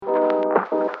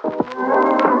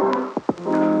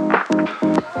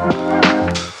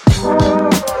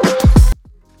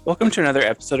Welcome to another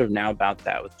episode of Now About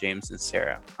That with James and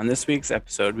Sarah. On this week's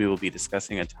episode, we will be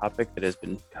discussing a topic that has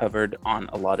been covered on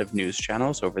a lot of news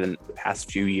channels over the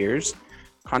past few years,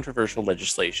 controversial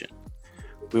legislation.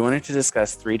 We wanted to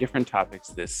discuss three different topics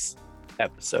this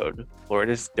episode: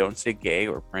 Florida's Don't Say Gay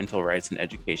or Parental Rights and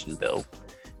Education bill,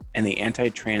 and the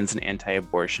anti-trans and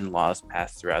anti-abortion laws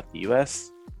passed throughout the U.S.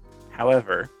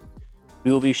 However,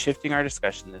 we will be shifting our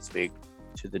discussion this week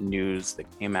to the news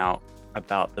that came out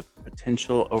about the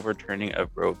potential overturning of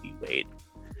Roe v. Wade.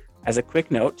 As a quick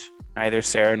note, neither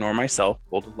Sarah nor myself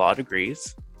hold law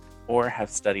degrees or have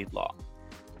studied law,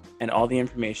 and all the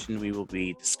information we will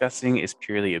be discussing is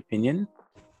purely opinion.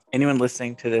 Anyone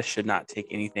listening to this should not take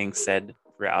anything said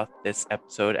throughout this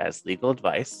episode as legal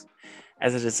advice,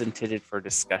 as it is intended for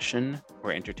discussion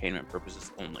or entertainment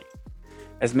purposes only.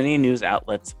 As many news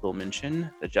outlets will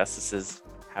mention, the justices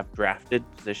have the drafted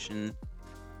position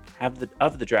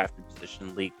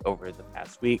leaked over the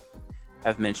past week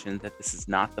have mentioned that this is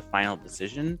not the final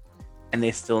decision and they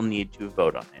still need to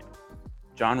vote on it.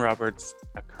 John Roberts,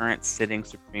 a current sitting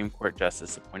Supreme Court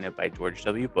justice appointed by George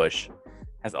W. Bush,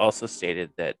 has also stated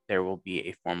that there will be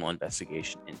a formal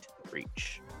investigation into the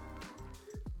breach.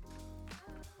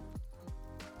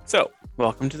 So,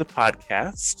 welcome to the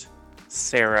podcast.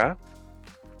 Sarah,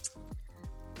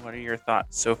 what are your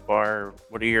thoughts so far?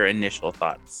 What are your initial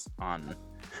thoughts on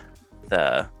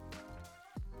the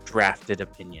drafted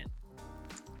opinion?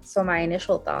 So my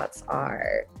initial thoughts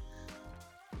are,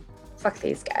 fuck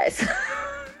these guys.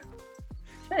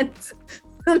 That's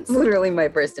literally my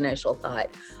first initial thought.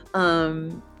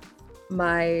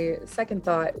 My second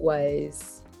thought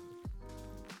was,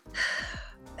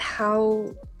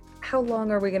 how long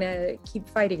are we gonna keep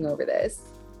fighting over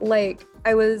this? Like,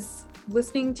 I was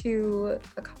listening to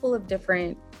a couple of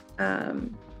different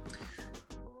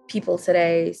people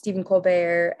today, Stephen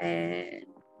Colbert and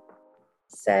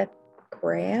Seth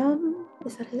Graham.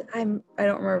 Is that his? I don't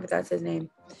remember if that's his name.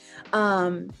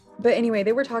 But anyway,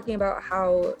 they were talking about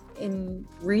how in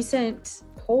recent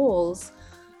polls,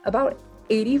 about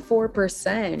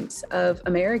 84% of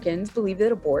Americans believe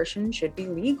that abortion should be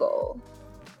legal.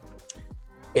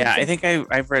 Yeah, I think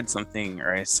I've read something,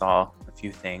 or I saw a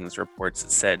few things, reports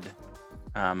that said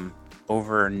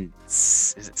over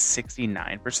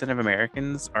 69% of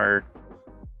Americans are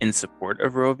in support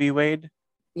of Roe v. Wade.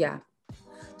 Yeah.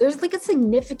 There's like a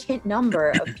significant number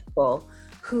of people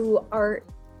who are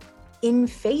in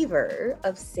favor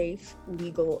of safe,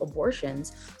 legal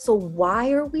abortions. So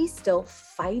why are we still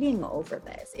fighting over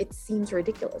this? It seems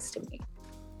ridiculous to me.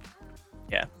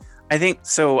 Yeah, I think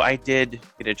so. I did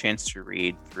get a chance to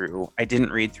read through. I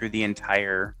didn't read through the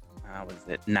entire,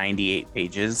 98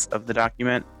 pages of the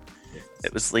document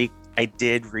that was leaked. I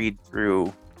did read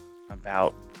through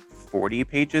about 40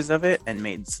 pages of it and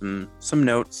made some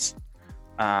notes.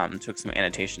 Took some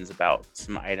annotations about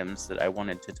some items that I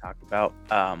wanted to talk about.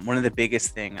 One of the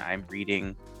biggest thing I'm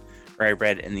reading, or I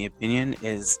read in the opinion,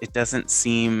 is it doesn't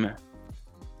seem,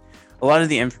 a lot of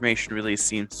the information really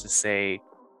seems to say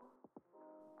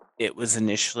it was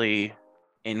initially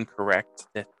incorrect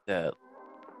that the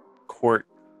court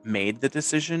made the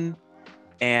decision,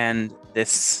 and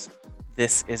this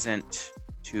isn't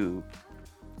to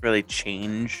really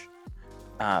change,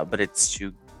 but it's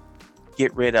to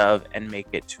get rid of and make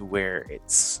it to where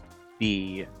it's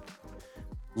the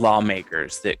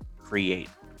lawmakers that create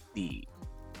the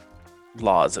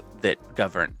laws that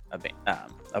govern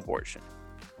abortion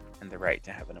and the right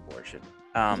to have an abortion.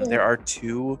 There are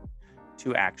two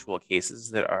actual cases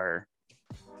that are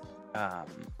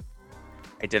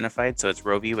identified. So it's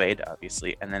Roe v. Wade,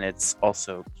 obviously, and then it's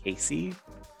also Casey,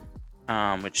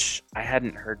 which I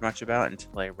hadn't heard much about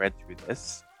until I read through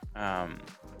this.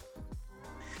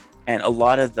 And a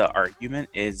lot of the argument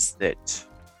is that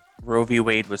Roe v.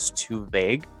 Wade was too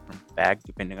vague, or vague,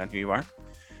 depending on who you are.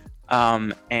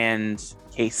 And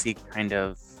Casey kind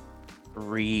of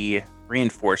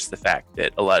reinforced the fact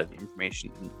that a lot of the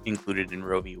information included in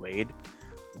Roe v. Wade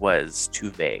was too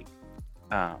vague.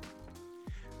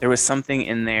 There was something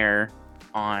in there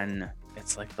on,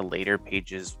 it's like the later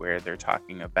pages where they're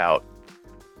talking about,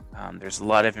 there's a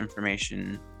lot of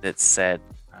information that said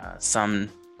some,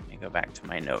 let me go back to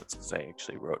my notes because I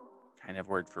actually wrote kind of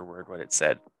word for word what it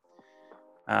said.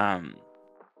 The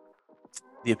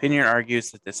opinion argues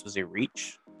that this was a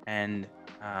reach, and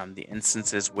the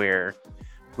instances where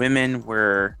women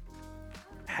were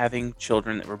having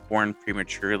children that were born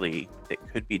prematurely that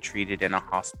could be treated in a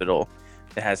hospital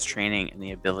that has training and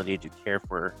the ability to care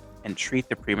for and treat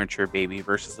the premature baby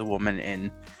versus a woman in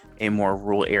a more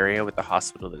rural area with a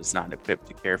hospital that is not equipped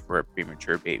to care for a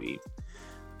premature baby.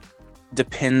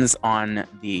 depends on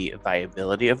the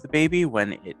viability of the baby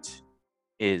when it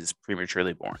is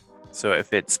prematurely born. So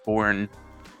if it's born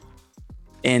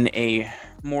in a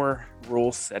more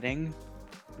rural setting,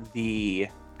 the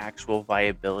actual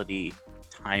viability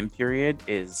time period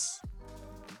is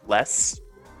less.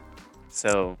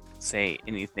 So say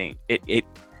anything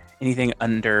anything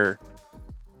under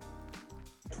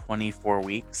 24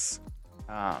 weeks,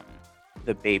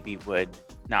 the baby would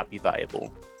not be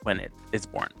viable when it is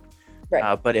born.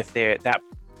 Right. But if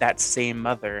that same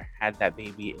mother had that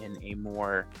baby in a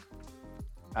more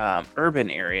urban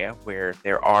area where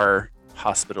there are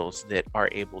hospitals that are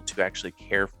able to actually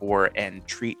care for and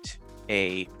treat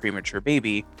a premature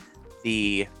baby,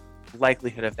 the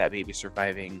likelihood of that baby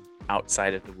surviving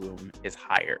outside of the womb is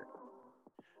higher.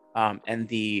 And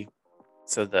the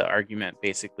argument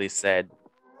basically said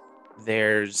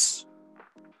that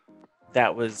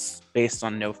was based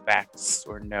on no facts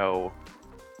or no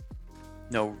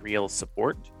real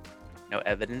support, no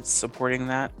evidence supporting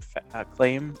that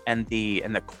claim, and the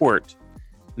court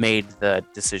made the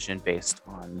decision based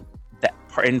on that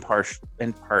in part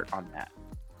on that.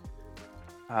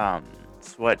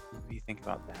 So what do you think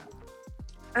about that?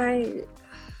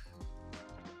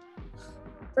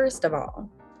 First of all,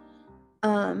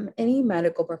 any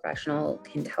medical professional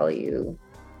can tell you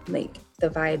like the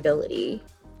viability,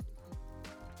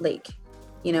 like,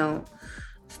 you know,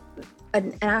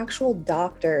 an actual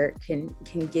doctor can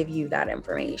give you that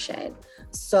information.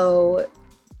 So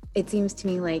it seems to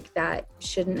me like that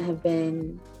shouldn't have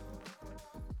been,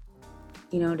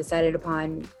 decided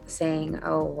upon saying,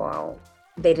 oh, well,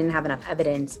 they didn't have enough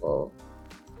evidence. Well,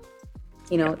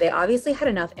 they obviously had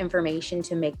enough information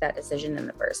to make that decision in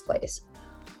the first place.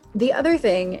 The other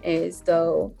thing is,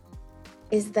 though,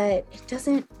 is that it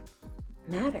doesn't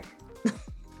matter.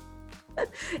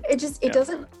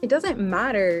 It doesn't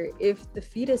matter if the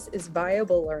fetus is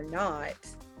viable or not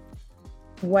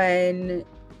when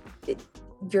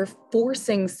you're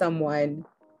forcing someone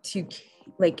to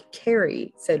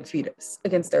carry said fetus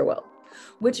against their will,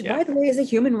 which by the way is a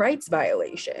human rights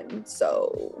violation.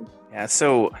 So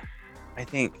I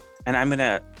think, and I'm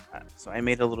gonna so I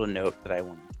made a little note that I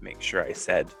wanted to make sure I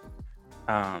said.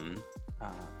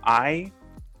 I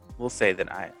will say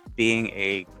that I, being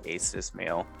a cis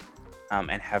male,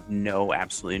 and have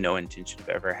absolutely no intention of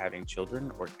ever having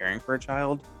children or caring for a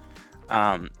child,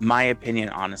 my opinion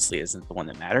honestly isn't the one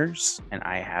that matters, and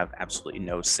I have absolutely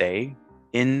no say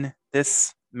in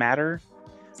this matter.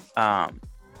 But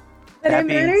it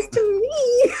matters to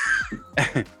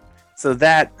me. So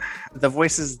that the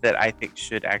voices that I think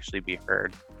should actually be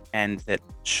heard and that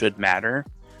should matter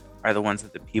are the ones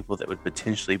of the people that would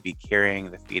potentially be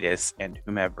carrying the fetus and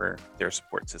whomever their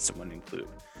support system would include.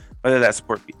 Whether that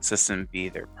support system be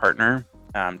their partner,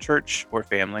 church, or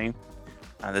family,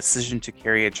 the decision to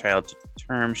carry a child to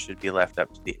term should be left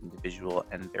up to the individual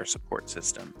and their support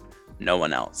system, no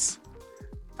one else.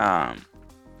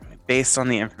 Based on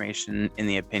the information in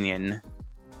the opinion,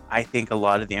 I think a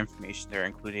lot of the information they're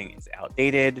including is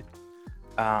outdated.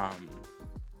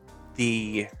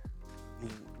 The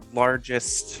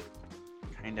largest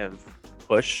kind of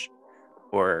push,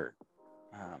 or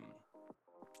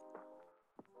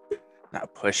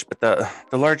not push, but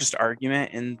the largest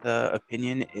argument in the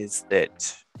opinion is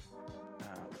that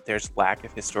there's lack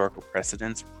of historical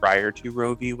precedence prior to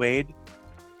Roe v. Wade.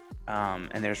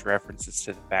 And there's references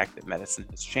to the fact that medicine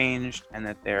has changed and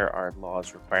that there are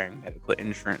laws requiring medical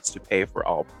insurance to pay for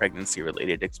all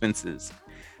pregnancy-related expenses.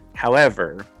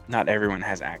 However, not everyone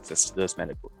has access to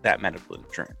that medical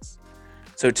insurance.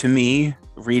 So to me,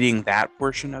 reading that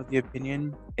portion of the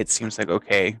opinion, it seems like,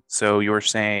 okay, so you're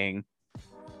saying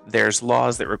there's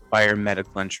laws that require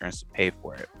medical insurance to pay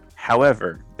for it.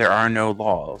 However, there are no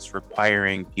laws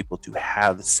requiring people to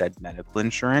have said medical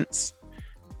insurance,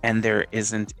 and there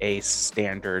isn't a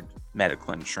standard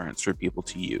medical insurance for people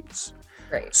to use.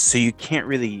 Right. So you can't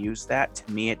really use that.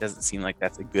 To me, it doesn't seem like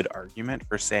that's a good argument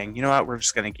for saying, you know what, we're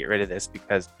just going to get rid of this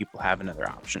because people have another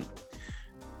option.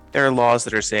 There are laws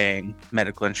that are saying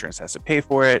medical insurance has to pay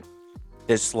for it.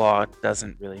 This law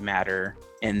doesn't really matter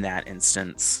in that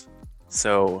instance.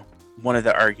 So one of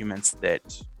the arguments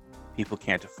that people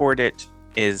can't afford it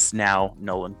is now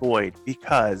null and void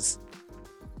because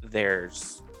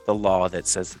there's the law that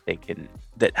says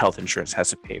that health insurance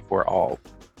has to pay for all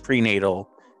prenatal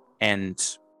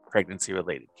and pregnancy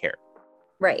related care.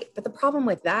 Right. But the problem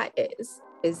with that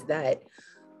is that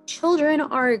children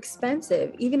are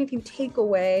expensive. Even if you take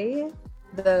away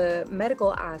the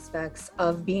medical aspects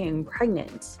of being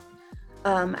pregnant,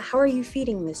 How are you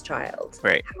feeding this child?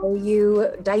 Right. How are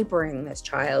you diapering this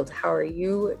child? How are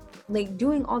you like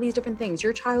doing all these different things?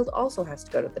 Your child also has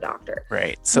to go to the doctor.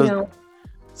 Right. You So know,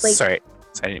 like sorry.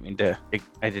 So I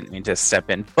didn't mean to step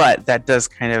in, but that does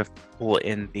kind of pull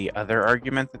in the other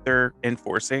argument that they're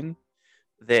enforcing,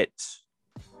 that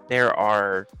there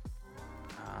are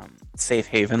safe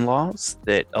haven laws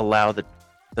that allow the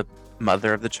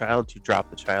mother of the child to drop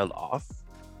the child off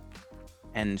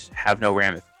and have no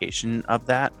ramification of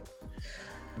that,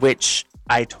 which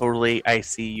I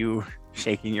see you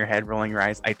shaking your head, rolling your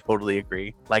eyes. I totally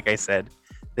agree. Like I said,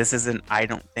 I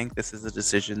don't think this is a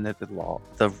decision that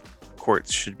the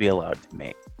courts should be allowed to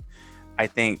make. I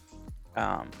think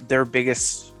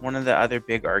one of the other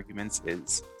big arguments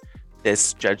is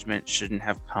this judgment shouldn't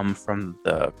have come from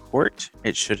the court.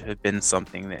 It should have been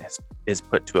something that is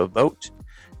put to a vote,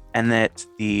 and that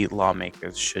the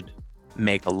lawmakers should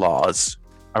make laws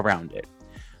around it.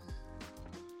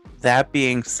 That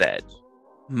being said,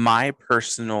 my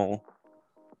personal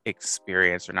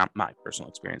experience, or not my personal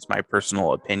experience, my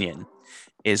personal opinion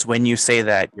is, when you say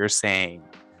that, you're saying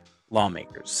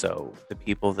lawmakers. So the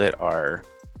people that are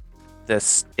the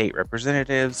state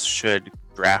representatives should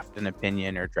draft an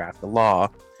opinion or draft a law,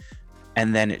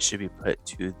 and then it should be put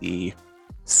to the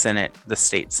Senate, the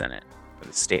state Senate, or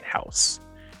the state House.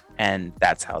 And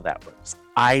that's how that works.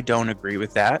 I don't agree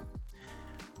with that.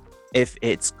 If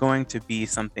it's going to be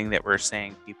something that we're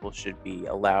saying people should be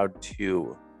allowed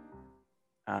to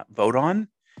vote on,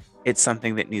 it's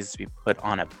something that needs to be put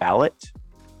on a ballot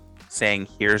saying,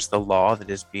 here's the law that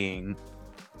is being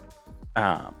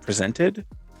presented.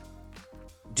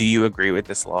 Do you agree with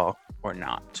this law or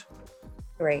not?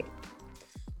 right.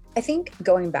 I think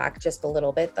going back just a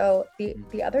little bit though,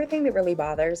 the other thing that really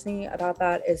bothers me about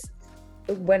that is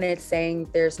when it's saying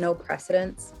there's no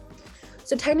precedence.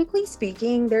 So technically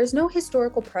speaking, there's no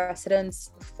historical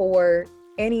precedence for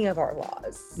any of our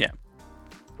laws. Yeah.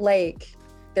 Like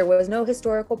there was no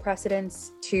historical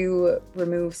precedence to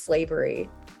remove slavery,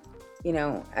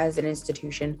 as an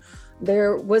institution.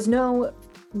 There was no,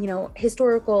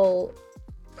 historical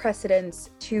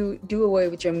precedence to do away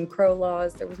with Jim Crow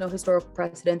laws. There was no historical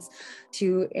precedence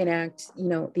to enact,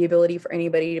 the ability for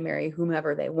anybody to marry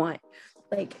whomever they want.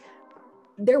 Like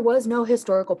there was no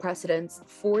historical precedence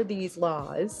for these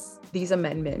laws, these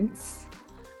amendments.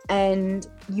 And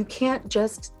you can't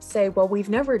just say, well, we've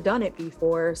never done it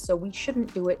before, so we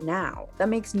shouldn't do it now. That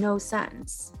makes no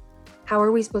sense. How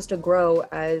are we supposed to grow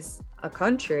as a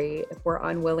country if we're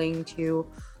unwilling to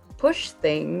push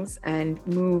things and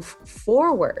move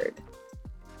forward?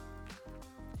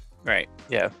 Right.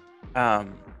 Yeah.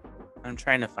 I'm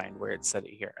trying to find where it said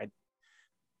it here.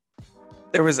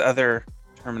 There was other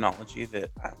terminology that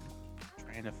I'm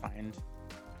trying to find,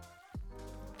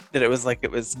 that it was like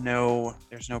there's no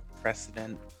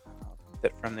precedent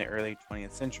that from the early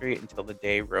 20th century until the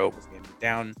day Roe was handed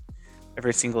down,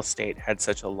 every single state had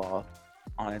such a law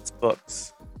on its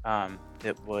books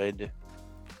that would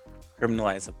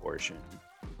criminalize abortion,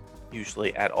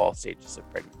 usually at all stages of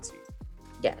pregnancy.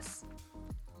 Yes.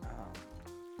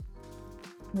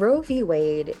 Roe v.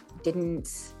 Wade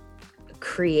didn't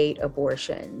create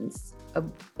abortions.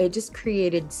 It just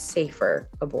created safer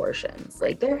abortions.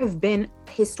 Like there have been,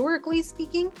 historically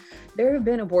speaking, there have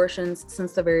been abortions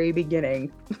since the very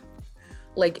beginning.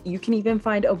 Like you can even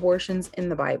find abortions in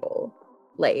the Bible.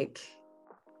 Like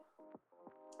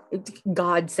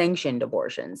God sanctioned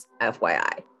abortions,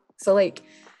 FYI. So like,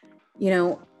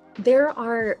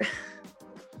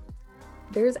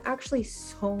 there's actually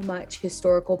so much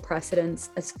historical precedence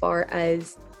as far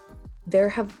as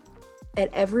at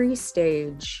every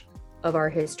stage of our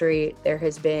history, there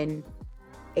has been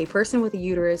a person with a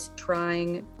uterus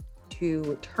trying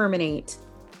to terminate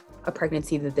a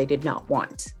pregnancy that they did not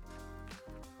want,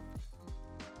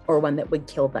 or one that would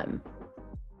kill them.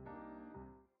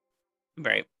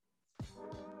 Right.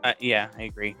 Yeah, I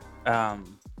agree.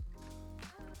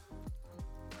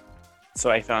 So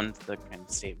I found the kind of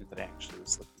statement that I actually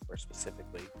was looking for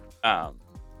specifically. So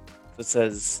it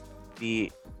says,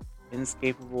 the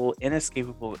inescapable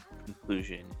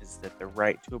conclusion is that the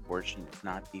right to abortion is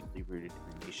not deeply rooted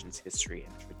in the nation's history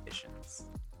and traditions.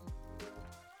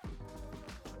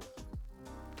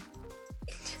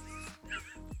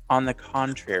 On the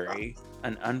contrary,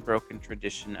 an unbroken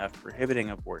tradition of prohibiting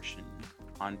abortion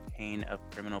on pain of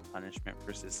criminal punishment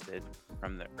persisted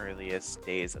from the earliest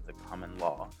days of the common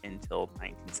law until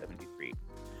 1973.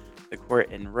 The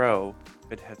court in Roe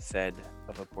could have said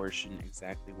of abortion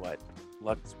exactly what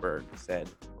Luxburg said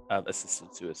of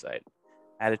assisted suicide.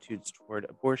 Attitudes toward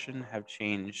abortion have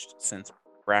changed since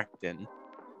Bracton,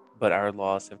 but our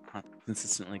laws have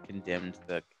consistently condemned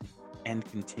the and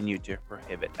continue to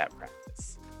prohibit that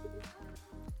practice.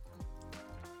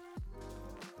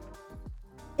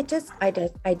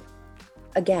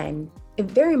 Again,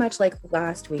 very much like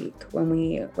last week when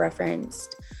we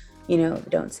referenced, the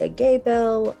Don't Say Gay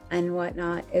bill and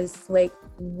whatnot, is like,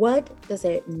 what does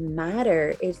it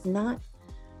matter? It's not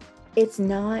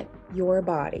your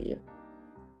body.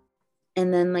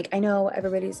 And then, like, I know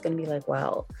everybody's going to be like,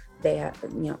 well, they have,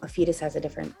 a fetus has a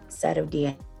different set of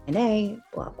DNA,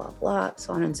 blah, blah, blah,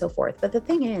 so on and so forth. But the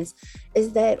thing is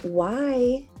that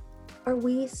why are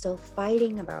we still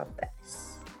fighting about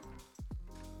this?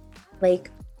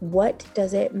 Like, what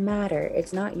does it matter?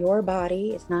 It's not your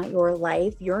body. It's not your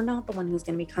life. You're not the one who's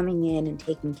going to be coming in and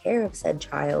taking care of said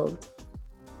child,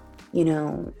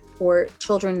 or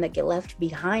children that get left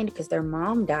behind because their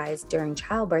mom dies during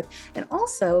childbirth. And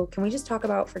also, can we just talk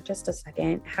about for just a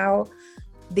second how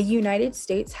the United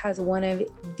States has one of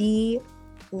the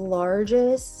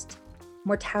largest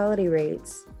mortality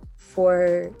rates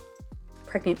for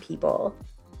pregnant people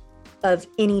of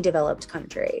any developed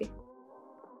country?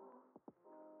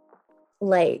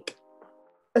 Like,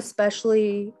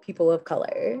 especially people of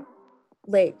color.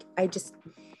 Like,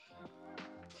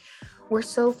 we're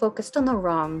so focused on the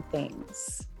wrong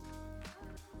things.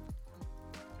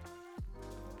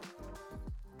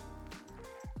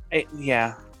 I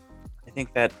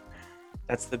think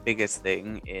that's the biggest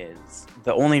thing. Is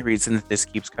the only reason that this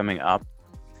keeps coming up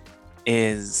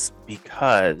is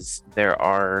because there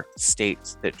are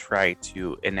states that try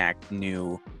to enact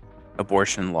new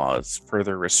abortion laws,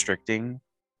 further restricting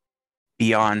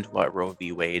beyond what Roe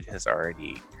v. Wade has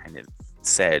already kind of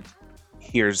said,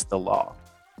 here's the law.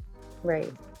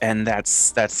 Right. And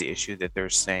that's the issue that they're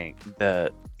saying.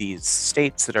 These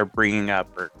states that are bringing up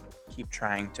or keep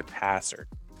trying to pass or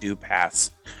do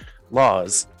pass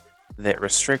laws that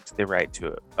restrict the right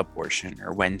to abortion,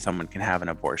 or when someone can have an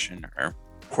abortion, or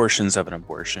portions of an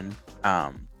abortion,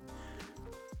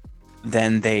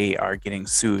 then they are getting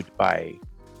sued by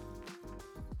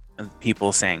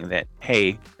people saying that,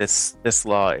 hey, this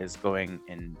law is going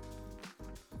in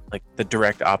like the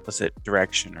direct opposite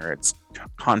direction, or it's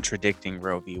contradicting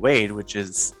Roe v. Wade, which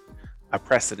is a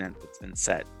precedent that's been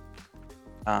set.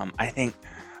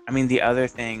 The other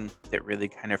thing that really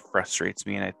kind of frustrates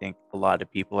me, and I think a lot of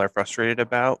people are frustrated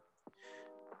about,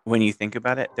 when you think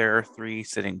about it, there are 3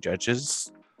 sitting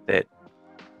judges that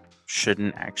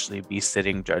shouldn't actually be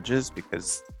sitting judges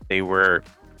because they were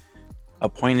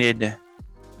appointed.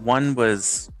 One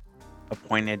was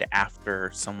appointed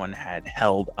after someone had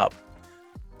held up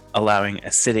allowing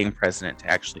a sitting president to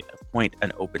actually appoint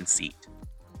an open seat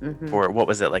for, what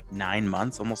was it, like 9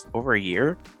 months, almost over a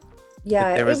year?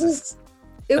 Yeah, it was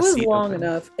long open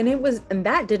enough, and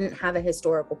that didn't have a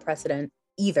historical precedent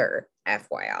either,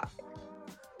 FYI.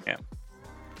 Yeah.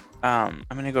 I'm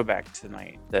gonna go back to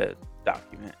the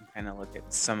document and kind of look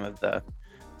at some of the.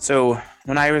 So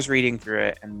when I was reading through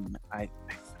it, and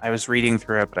I was reading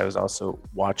through it, but I was also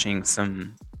watching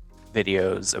some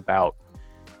videos about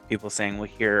people saying, well,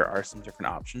 here are some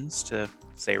different options to,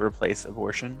 say, replace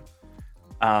abortion.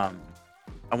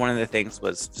 One of the things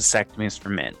was vasectomies for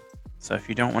men. So if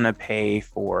you don't want to pay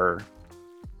for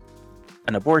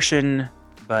an abortion,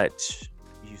 but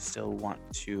you still want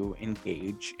to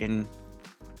engage in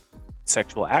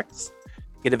sexual acts,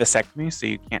 get a vasectomy so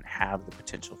you can't have the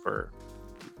potential for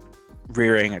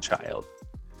rearing a child.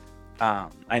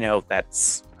 I know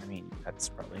that's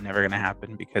probably never going to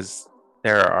happen because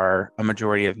there are a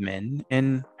majority of men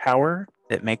in power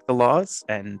that make the laws,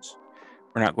 and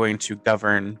we're not going to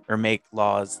govern or make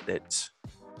laws that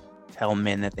tell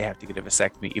men that they have to get a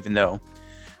vasectomy, even though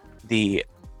the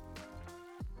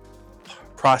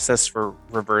process for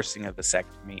reversing a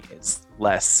vasectomy is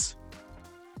less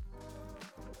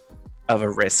of a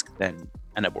risk than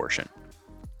an abortion.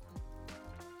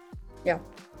 Yeah.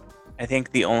 I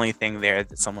think the only thing there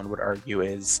that someone would argue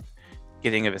is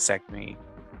getting a vasectomy.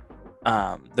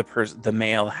 The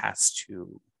male has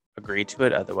to agree to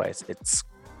it, otherwise it's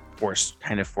forced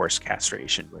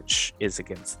castration, which is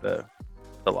against the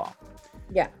law.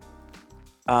 Yeah.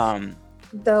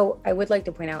 Though I would like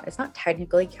to point out, it's not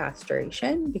technically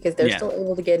castration because they're still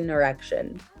able to get an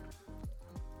erection.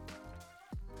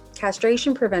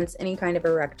 Castration prevents any kind of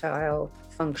erectile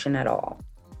function at all.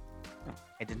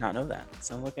 I did not know that.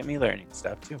 So look at me learning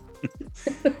stuff too.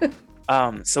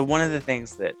 So one of the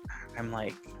things that I'm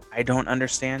like, I don't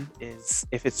understand is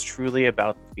if it's truly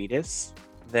about the fetus,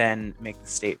 then make the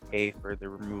state pay for the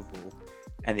removal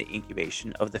and the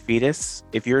incubation of the fetus.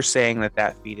 If you're saying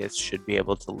that fetus should be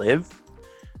able to live,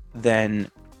 then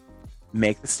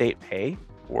make the state pay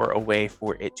for a way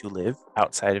for it to live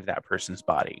outside of that person's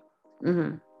body.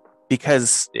 Mm-hmm.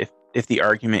 Because if the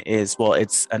argument is, well,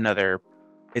 it's a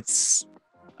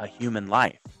human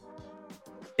life.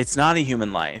 It's not a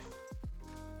human life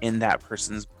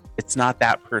it's not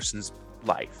that person's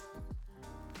life.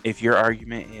 If your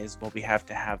argument is, well, we have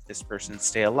to have this person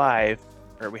stay alive,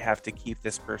 or we have to keep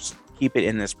it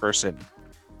in this person,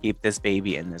 keep this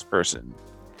baby in this person,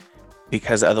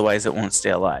 because otherwise it won't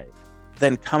stay alive,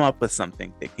 then come up with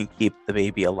something that can keep the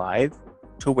baby alive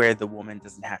to where the woman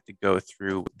doesn't have to go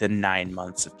through the 9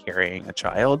 months of carrying a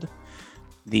child,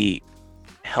 the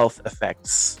health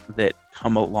effects that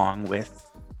come along with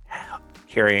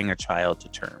carrying a child to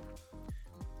term,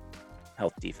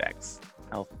 health defects,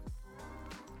 health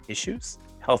issues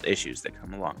that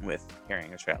come along with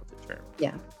carrying a child to term.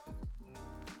 Yeah.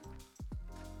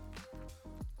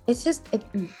 It's just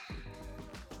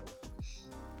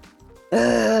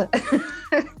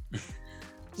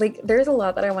like there's a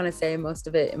lot that I want to say. Most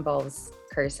of it involves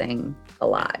cursing a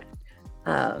lot.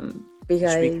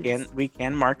 Because we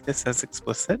can mark this as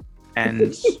explicit,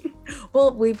 and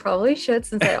well, we probably should,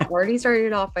 since I already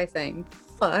started off by saying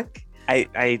fuck.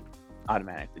 I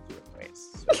automatically do it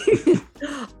anyways.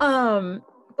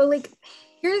 But like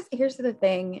here's the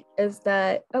thing is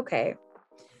that, okay,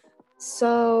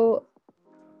 so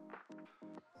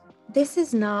this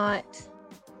is not,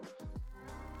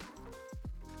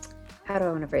 how do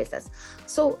I want to phrase this?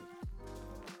 So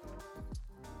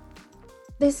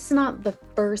this is not the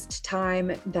first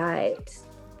time that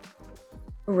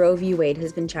Roe v. Wade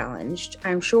has been challenged.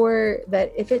 I'm sure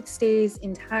that if it stays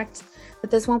intact, that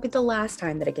this won't be the last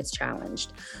time that it gets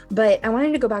challenged. But I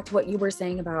wanted to go back to what you were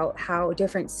saying about how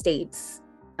different states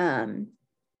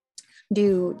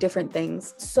do different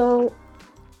things. So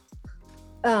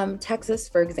Texas,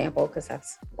 for example, because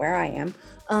that's where I am,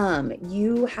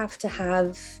 you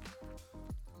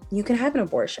can have an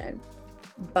abortion,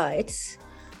 but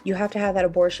you have to have that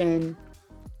abortion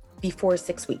before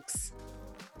 6 weeks.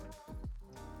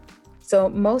 So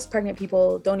most pregnant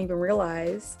people don't even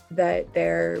realize that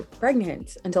they're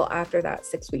pregnant until after that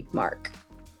 6-week mark.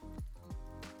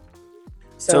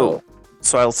 So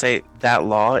I'll say that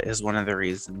law is one of the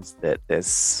reasons that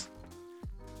it's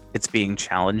being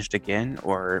challenged again,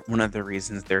 or one of the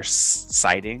reasons they're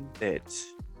citing that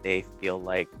they feel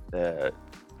like the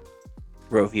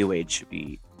Roe v. Wade should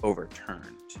be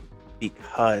overturned,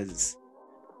 because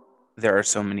there are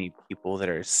so many people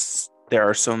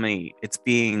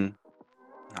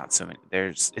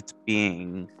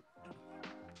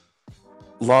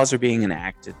laws are being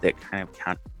enacted that kind of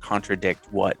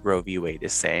contradict what Roe v. Wade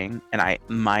is saying. And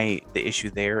the issue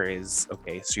there is,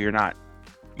 okay, so you're not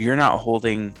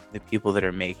holding the people that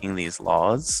are making these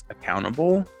laws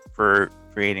accountable for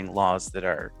creating laws that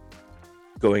are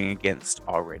going against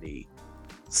already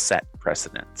set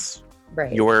precedents.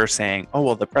 Right. You're saying, oh,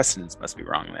 well, the precedents must be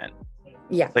wrong then.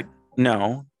 Yeah. Like,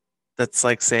 no, that's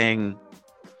like saying,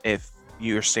 if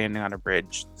you're standing on a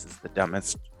bridge, this is the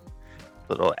dumbest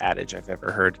little adage I've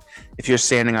ever heard. If you're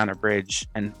standing on a bridge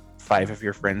and 5 of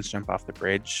your friends jump off the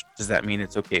bridge, does that mean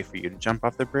it's okay for you to jump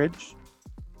off the bridge?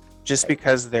 Just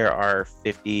because there are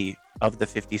 50 of the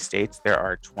 50 states, there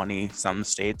are 20 some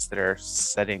states that are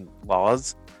setting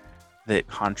laws that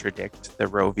contradict the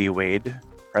Roe v. Wade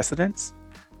precedents,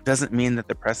 doesn't mean that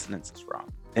the precedence is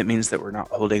wrong. It means that we're not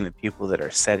holding the people that are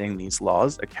setting these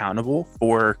laws accountable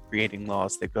for creating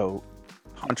laws that go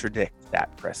contradict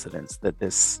that precedence that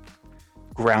this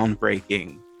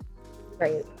groundbreaking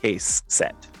case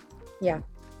set. Yeah.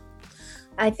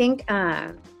 I think,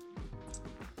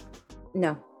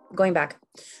 no, going back.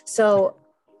 So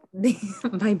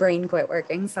my brain quit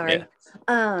working. Sorry. Yeah.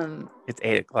 It's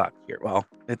 8:00 here. Well,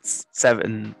 it's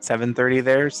 7:30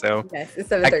 there. So yes, it's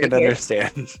 7:30 I can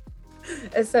understand.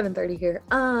 It's 7:30 here.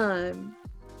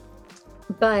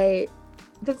 But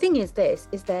the thing is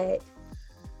that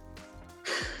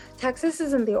Texas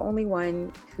isn't the only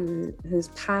one who's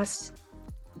passed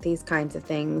these kinds of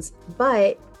things,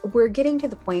 but we're getting to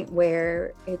the point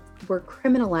where we're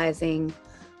criminalizing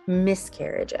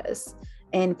miscarriages.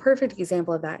 And perfect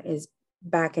example of that is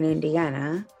back in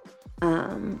Indiana.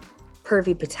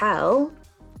 Purvi Patel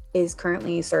is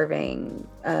currently serving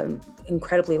an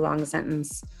incredibly long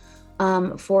sentence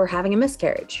for having a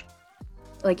miscarriage.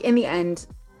 Like, in the end,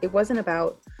 it wasn't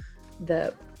about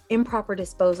the improper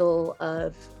disposal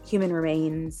of human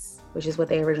remains, which is what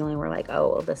they originally were like,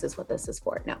 oh, well, this is what this is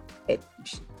for. No,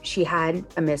 she had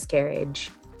a miscarriage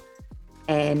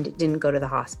and didn't go to the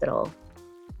hospital,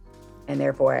 and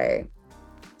therefore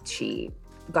she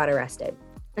got arrested.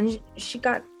 And she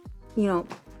got,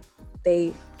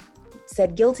 they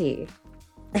said guilty.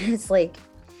 And it's like,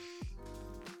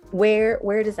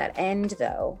 where does that end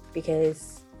though?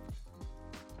 Because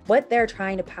what they're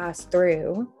trying to pass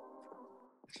through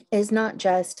is not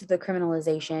just the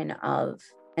criminalization of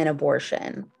an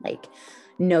abortion. Like,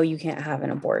 no, you can't have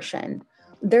an abortion.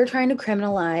 They're trying to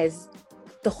criminalize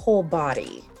the whole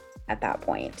body at that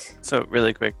point. So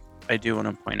really quick, I do want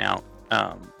to point out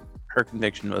her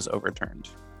conviction was overturned.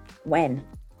 When?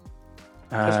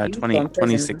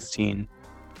 2016.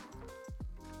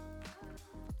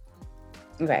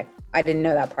 Okay, I didn't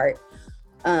know that part.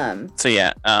 So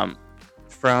yeah,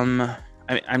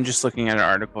 I'm just looking at an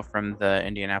article from the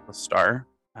Indianapolis Star,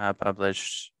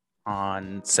 published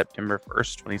on September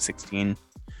 1st, 2016.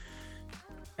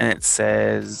 And it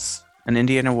says, an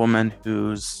Indiana woman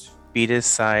whose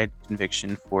feticide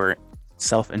conviction for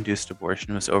self-induced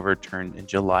abortion was overturned in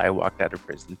July walked out of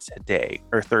prison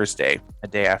Thursday, a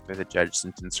day after the judge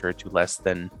sentenced her to less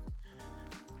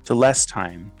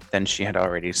time than she had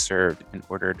already served and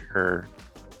ordered her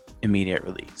immediate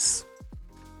release.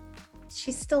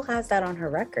 She still has that on her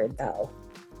record, though.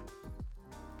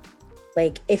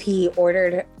 Like, if he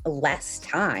ordered less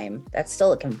time, that's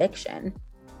still a conviction.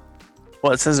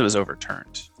 Well, it says it was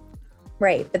overturned.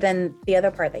 Right, but then the other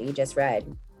part that you just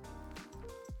read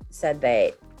said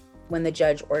that when the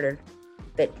judge ordered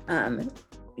that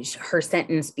her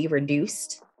sentence be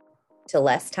reduced to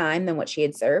less time than what she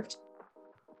had served,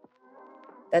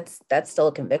 that's still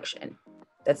a conviction.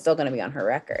 That's still going to be on her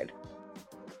record.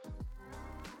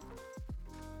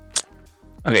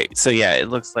 Okay, so yeah, it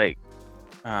looks like,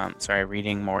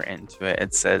 reading more into it,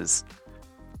 it says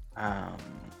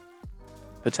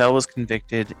Patel was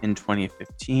convicted in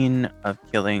 2015 of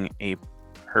killing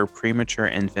her premature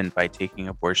infant by taking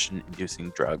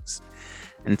abortion-inducing drugs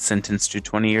and sentenced to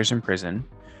 20 years in prison.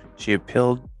 She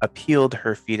appealed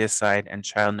her feticide and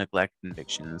child neglect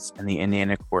convictions, and the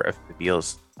Indiana Court of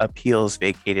Appeals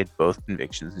vacated both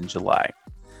convictions in July,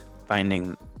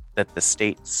 finding that the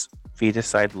state's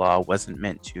feticide law wasn't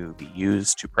meant to be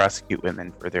used to prosecute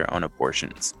women for their own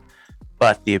abortions.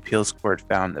 But the appeals court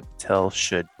found that Patel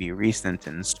should be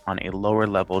resentenced on a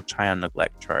lower-level child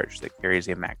neglect charge that carries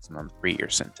a maximum 3-year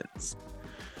sentence.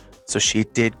 So she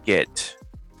did get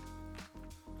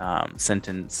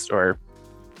sentenced or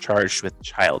charged with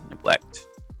child neglect.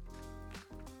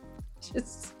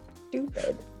 Just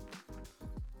stupid.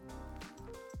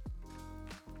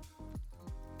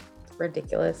 It's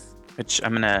ridiculous. Which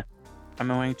I'm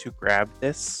going to grab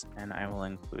this and I will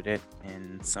include it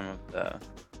in some of the.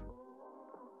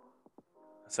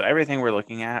 So everything we're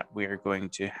looking at, we're going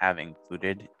to have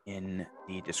included in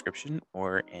the description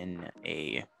or in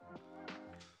a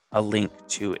link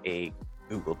to a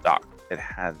Google Doc that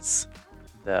has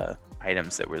the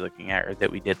items that we're looking at or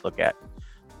that we did look at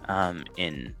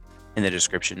in the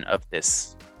description of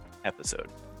this episode.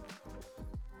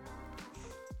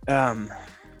 So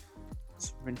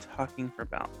we've been talking for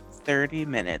about 30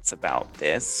 minutes about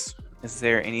this. Is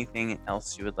there anything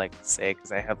else you would like to say?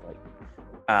 Because I have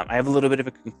a little bit of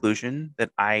a conclusion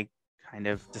that I kind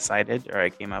of decided, or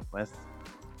I came up with.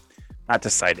 Not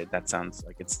decided, that sounds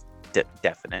like it's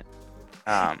definite.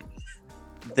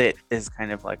 That is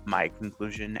kind of like my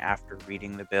conclusion after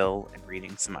reading the bill and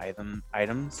reading some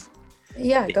items.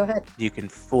 Yeah, go ahead. You can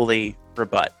fully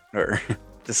rebut or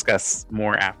discuss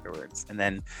more afterwards. And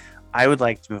then I would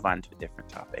like to move on to a different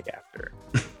topic after.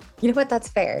 You know what? That's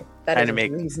fair. That is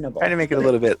reasonable. Trying to make it a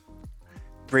little bit,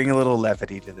 bring a little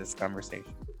levity to this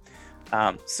conversation.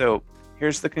 So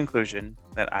here's the conclusion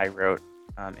that I wrote.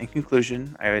 In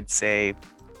conclusion, I would say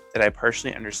that I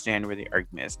partially understand where the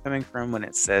argument is coming from when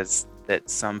it says that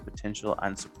some potential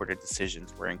unsupported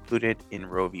decisions were included in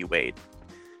Roe v. Wade.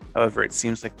 However, it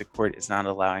seems like the court is not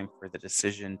allowing for the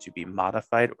decision to be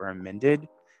modified or amended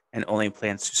and only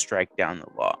plans to strike down the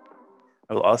law.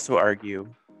 I will also argue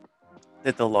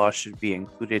that the law should be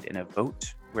included in a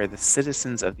vote where the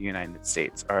citizens of the United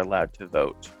States are allowed to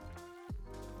vote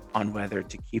on whether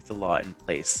to keep the law in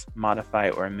place, modify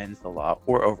or amend the law,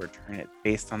 or overturn it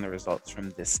based on the results from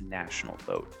this national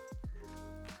vote.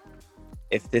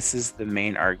 If this is the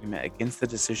main argument against the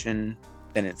decision,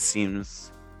 then it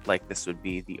seems like this would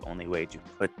be the only way to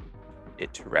put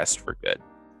it to rest for good.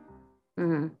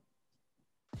 Mm-hmm.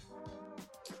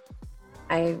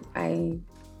 I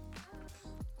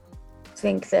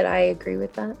think that I agree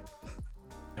with that.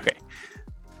 Okay.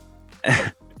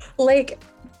 Like,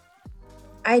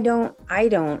 I don't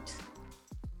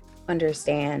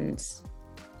understand.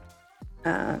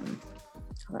 Hold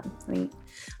on, let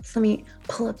me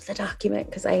pull up the document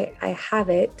because I had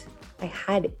it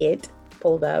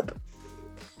pulled up.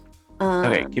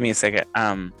 Okay, give me a second.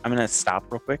 I'm gonna stop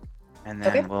real quick, and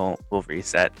then we'll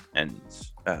reset and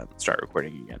start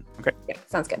recording again. Okay. Yeah,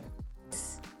 sounds good.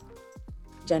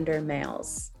 Gender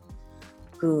males.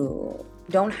 who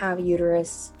don't have a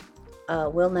uterus,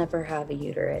 will never have a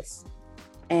uterus,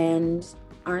 and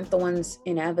aren't the ones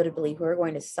inevitably who are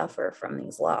going to suffer from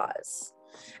these laws.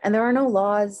 And there are no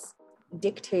laws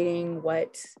dictating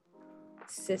what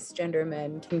cisgender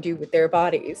men can do with their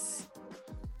bodies.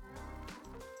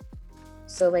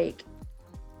 So like,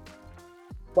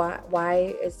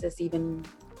 why is this even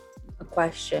a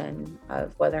question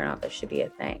of whether or not this should be a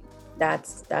thing?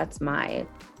 That's my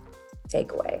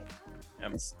takeaway.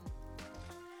 Yep.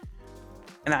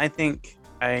 And I think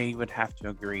I would have to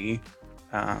agree.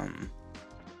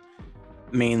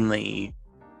 Mainly,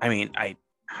 I mean,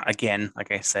 again,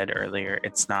 like I said earlier,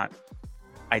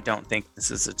 I don't think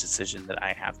this is a decision that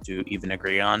I have to even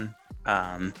agree on,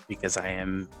 because I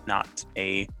am not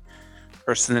a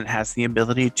person that has the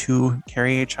ability to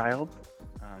carry a child.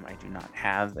 I do not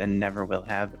have and never will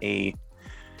have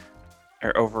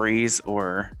or ovaries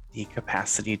or the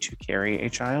capacity to carry a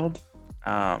child.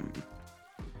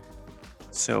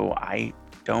 So I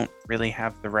don't really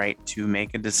have the right to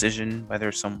make a decision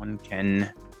whether someone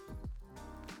can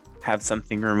have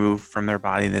something removed from their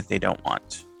body that they don't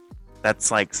want.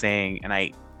 That's like saying, and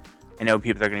I know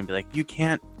people are going to be like, you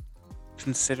can't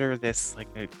consider this like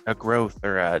a growth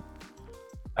or a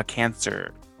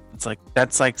cancer. It's like,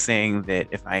 that's like saying that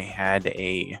if I had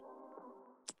a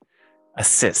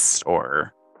cyst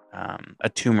or a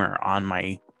tumor on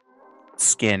my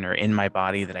skin or in my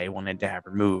body that I wanted to have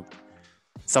removed,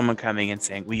 someone coming and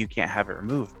saying, well, you can't have it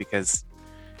removed because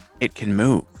it can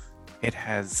move. It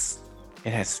has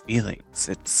feelings.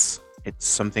 It's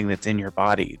something that's in your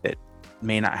body that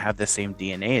may not have the same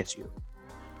DNA as you.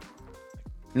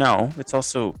 No, it's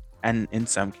also, and in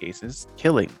some cases,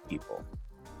 killing people.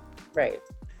 Right.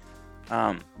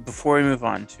 Before we move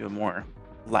on to a more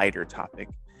lighter topic,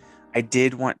 I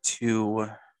did want to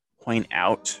point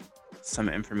out some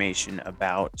information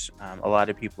about a lot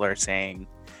of people are saying,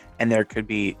 and there could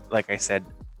be, like I said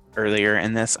earlier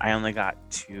in this, I only got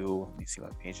to, let me see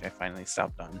what page I finally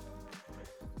stopped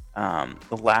on.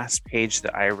 The last page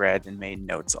that I read and made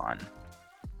notes on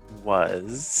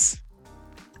was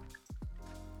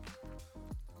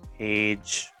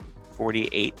page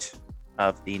 48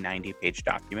 of the 90-page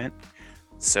document.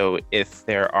 So if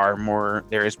there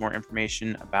is more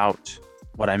information about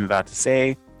what I'm about to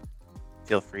say,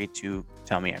 feel free to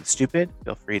tell me I'm stupid.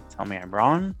 Feel free to tell me I'm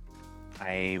wrong.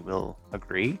 I will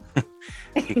agree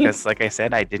because, like I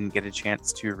said, I didn't get a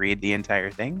chance to read the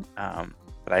entire thing,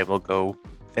 but I will go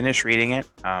finish reading it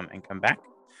and come back.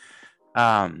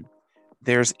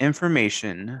 There's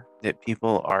information that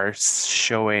people are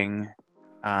showing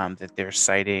that they're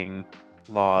citing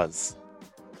laws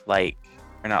like,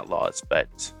 or not laws,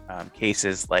 but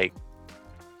cases like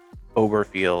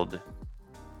Oberfield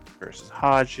versus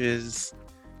Hodges,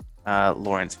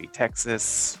 Lawrence v.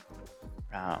 Texas,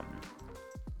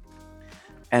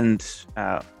 and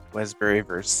Wesbury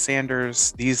versus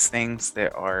Sanders. These things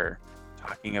that are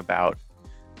talking about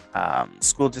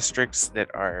school districts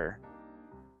that are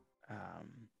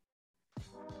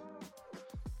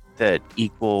the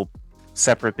equal,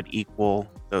 separate but equal.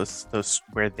 Those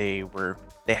where they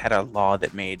had a law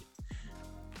that made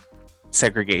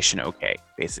segregation okay,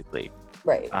 basically.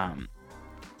 Right.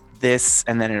 This,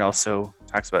 and then it also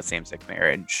talks about same-sex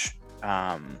marriage,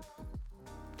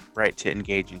 right to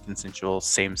engage in consensual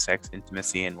same-sex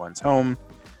intimacy in one's home.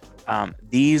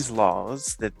 These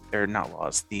laws that they're not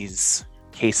laws, these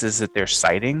cases that they're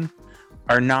citing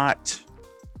they're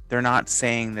not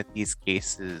saying that these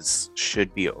cases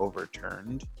should be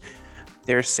overturned.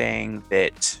 They're saying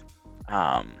that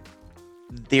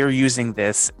they're using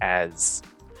this as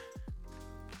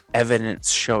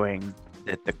evidence showing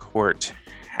that the court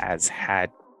has had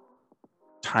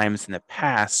times in the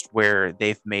past where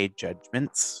they've made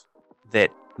judgments that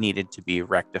needed to be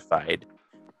rectified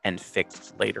and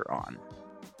fixed later on.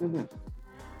 Mm-hmm.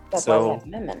 That's why we have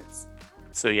amendments.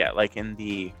 So yeah, like in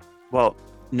the,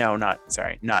 not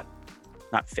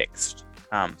fixed,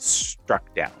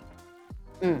 struck down.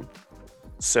 Mm.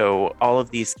 So all of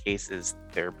these cases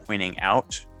they're pointing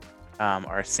out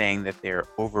are saying that they're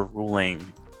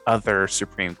overruling other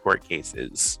Supreme Court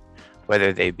cases,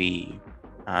 whether they be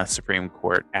Supreme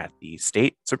Court at the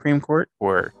state Supreme Court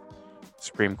or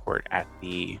Supreme Court at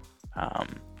the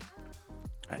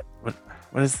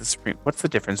what's the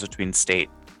difference between state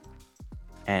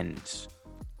and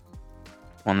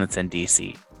one that's in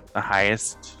DC? The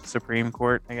highest Supreme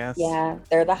Court, I guess. Yeah,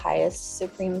 they're the highest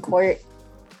Supreme Court.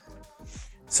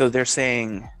 So they're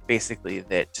saying basically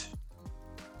that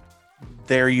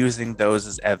they're using those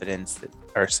as evidence that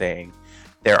are saying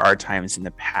there are times in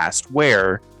the past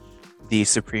where the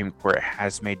Supreme Court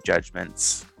has made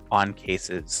judgments on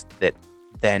cases that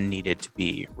then needed to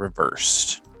be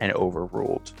reversed and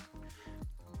overruled.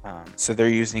 So they're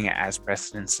using it as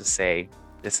precedence to say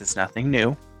this is nothing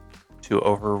new, to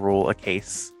overrule a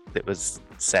case that was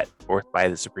set forth by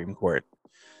the Supreme Court.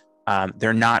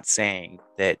 They're not saying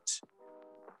that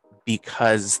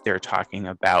because they're talking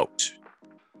about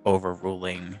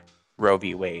overruling Roe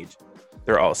v. Wade,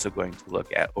 they're also going to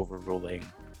look at overruling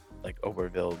like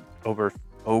Oberville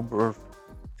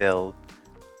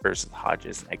versus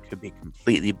Hodges. And I could be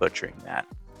completely butchering that.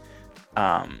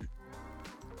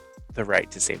 The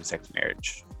right to same-sex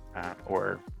marriage,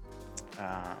 or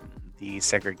the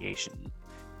segregation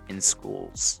in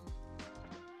schools.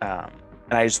 And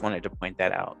I just wanted to point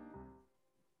that out.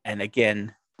 And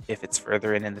again, if it's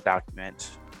further in the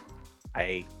document,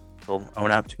 I will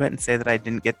own up to it and say that I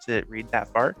didn't get to read that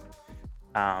far.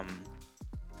 And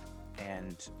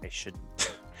I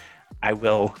shouldn't. I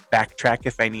will backtrack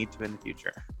if I need to in the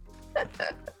future.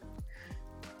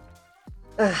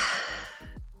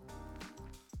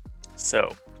 So,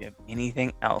 do you have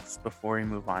anything else before we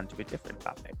move on to a different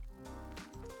topic?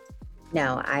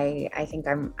 No, I think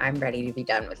I'm ready to be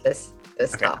done with this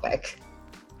Okay. topic.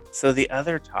 So the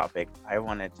other topic I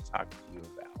wanted to talk to you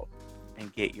about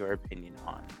and get your opinion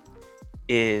on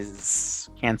is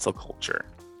cancel culture.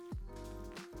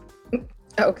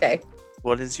 Okay.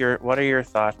 What are your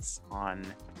thoughts on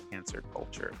cancel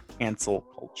culture?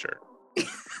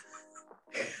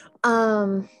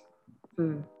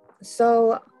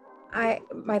 So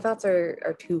my thoughts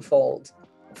are twofold.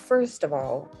 First of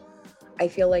all, I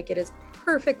feel like it is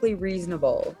perfectly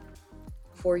reasonable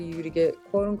for you to get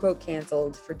quote unquote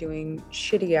canceled for doing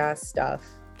shitty ass stuff,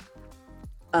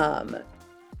 and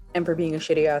for being a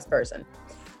shitty ass person.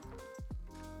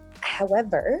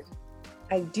 However,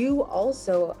 I do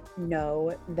also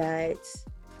know that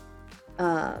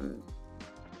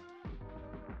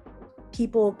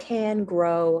people can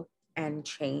grow and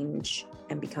change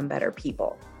and become better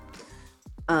people.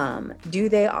 Do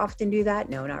they often do that?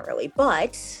 No, not really.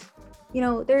 But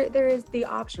there is the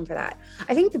option for that.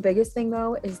 I think the biggest thing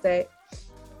though is that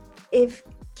if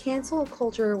cancel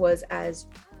culture was as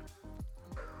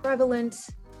prevalent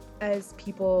as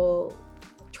people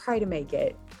try to make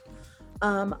it,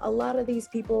 a lot of these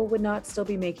people would not still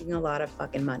be making a lot of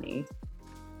fucking money.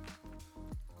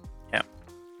 Yeah.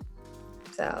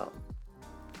 So,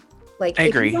 like, I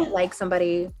agree. If you don't like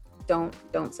somebody, don't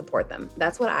support them.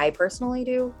 That's what I personally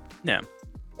do. Yeah.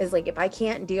 Is like, if I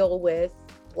can't deal with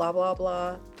blah blah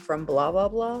blah from blah blah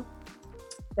blah,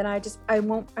 then I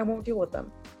won't deal with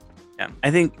them. Yeah. I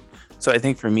think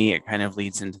for me it kind of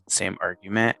leads into the same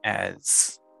argument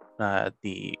as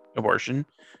the abortion.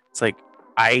 It's like,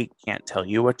 I can't tell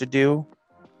you what to do.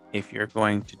 If you're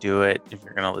going to do it, if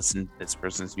you're going to listen to this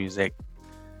person's music,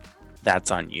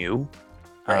 that's on you.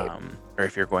 Right. Or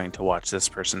if you're going to watch this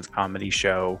person's comedy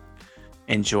show,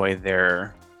 enjoy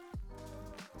their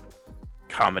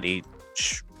comedy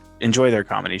show.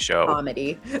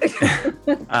 Comedy.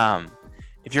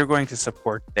 If you're going to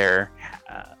support their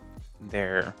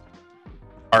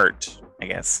art, I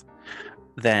guess,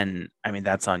 then I mean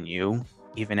that's on you.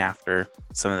 Even after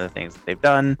some of the things that they've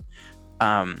done,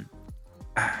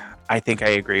 I think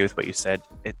I agree with what you said.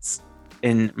 It's,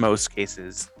 in most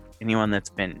cases, anyone that's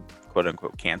been quote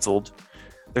unquote canceled,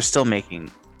 they're still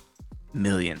making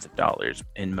millions of dollars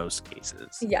in most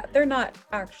cases. Yeah, they're not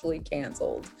actually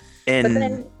canceled. But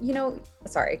then,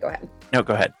 sorry, go ahead. No,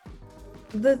 go ahead.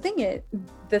 The thing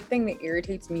that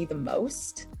irritates me the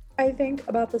most, I think,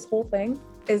 about this whole thing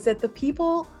is that the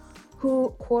people who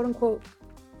quote unquote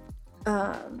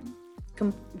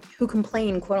who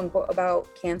complain quote unquote about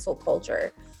cancel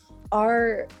culture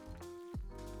are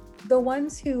the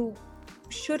ones who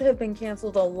should have been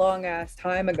canceled a long ass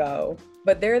time ago,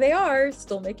 but there they are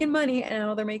still making money, and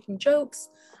now they're making jokes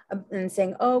and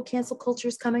saying, oh, cancel culture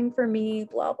is coming for me,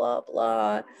 blah blah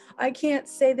blah, I can't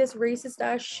say this racist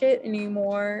ass shit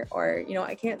anymore, or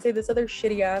I can't say this other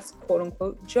shitty ass quote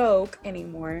unquote joke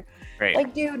anymore. Right.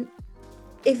 Like, dude,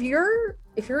 if your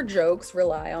jokes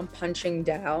rely on punching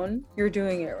down, you're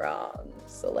doing it wrong.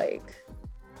 So, like,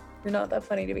 you're not that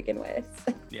funny to begin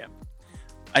with. Yeah.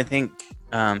 I think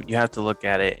you have to look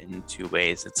at it in two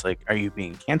ways. It's like, are you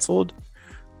being canceled,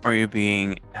 or are you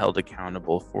being held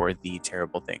accountable for the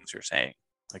terrible things you're saying?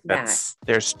 Like,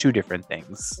 there's two different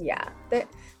things. Yeah,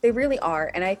 they really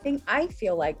are. And I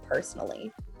feel like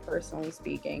personally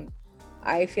speaking,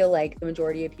 I feel like the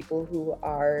majority of people who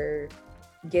are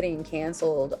getting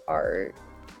canceled are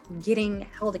getting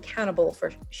held accountable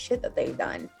for shit that they've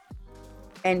done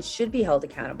and should be held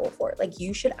accountable for it. Like,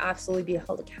 you should absolutely be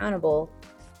held accountable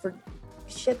for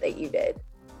shit that you did.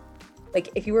 Like,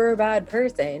 if you were a bad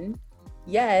person,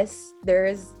 yes, there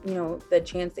is, the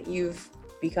chance that you've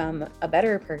become a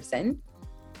better person,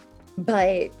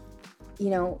 but, you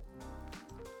know,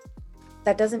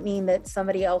 that doesn't mean that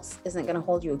somebody else isn't going to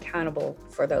hold you accountable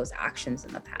for those actions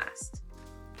in the past.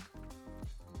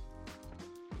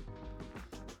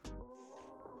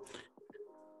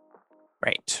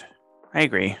 Right. I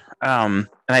agree. And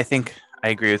I think I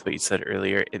agree with what you said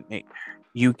earlier.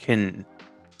 You can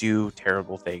do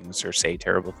terrible things or say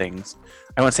terrible things.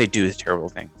 I won't say do terrible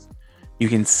things. You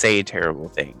can say terrible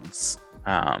things.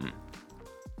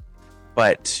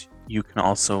 But you can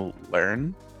also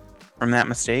learn from that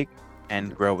mistake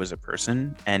and grow as a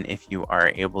person. And if you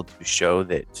are able to show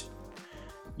that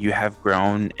you have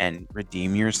grown and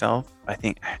redeem yourself, I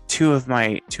think two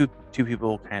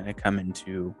people kind of come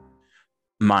into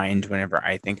mind whenever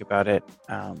I think about it.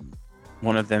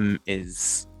 One of them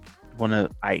is one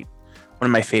of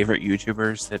my favorite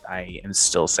YouTubers that I am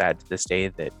still sad to this day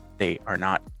that they are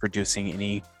not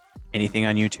producing anything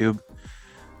on YouTube.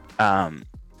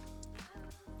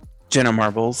 Jenna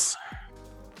Marbles.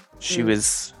 She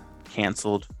was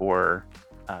canceled for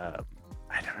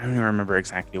I don't even remember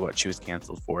exactly what she was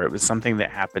canceled for. It was something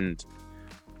that happened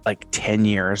like 10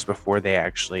 years before they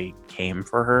actually came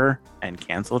for her and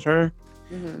canceled her.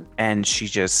 Mm-hmm. And she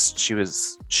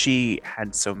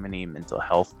had so many mental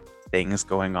health things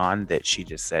going on that she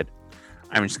just said,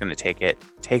 I'm just going to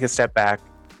take a step back.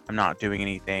 I'm not doing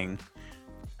anything.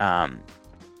 Her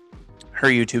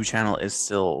YouTube channel is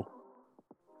still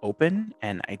open,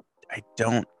 and I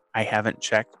haven't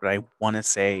checked, but I want to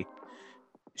say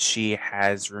she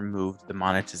has removed the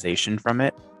monetization from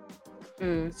it.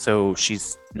 So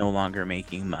she's no longer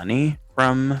making money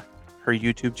from her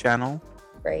YouTube channel.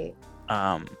 Right.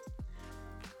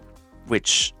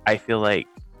 Which I feel like,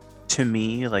 to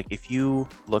me, like if you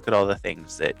look at all the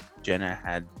things that Jenna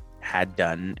had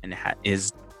done and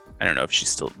is, I don't know if she's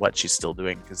still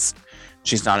doing because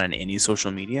she's not on any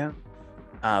social media.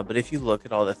 But if you look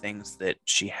at all the things that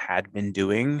she had been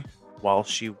doing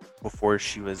before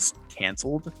she was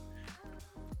canceled,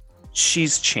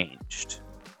 she's changed.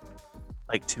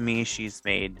 Like, to me, she's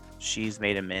made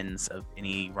amends of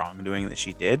any wrongdoing that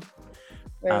she did.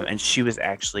 Right. And she was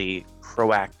actually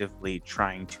proactively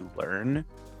trying to learn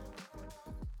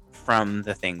from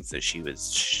the things that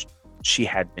she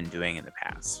had been doing in the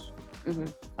past.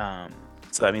 Mm-hmm.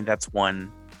 So I mean, that's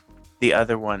one. The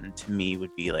other one to me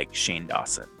would be like Shane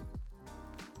Dawson.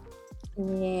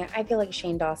 Yeah, I feel like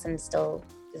Shane Dawson still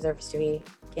deserves to be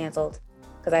canceled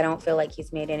because I don't feel like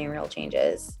he's made any real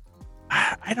changes.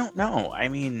 I don't know. I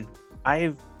mean,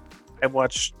 I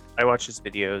watch his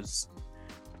videos.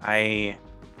 I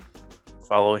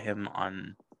follow him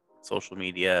on social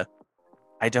media.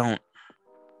 I don't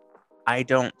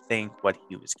think what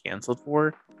he was canceled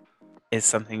for is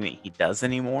something that he does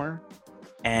anymore.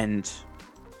 And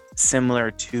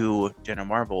similar to Jenna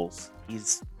Marbles,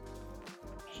 he's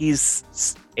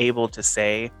able to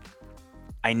say,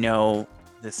 I know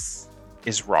this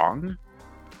is wrong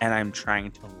and I'm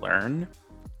trying to learn.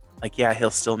 Like, yeah,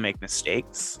 he'll still make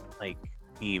mistakes. Like,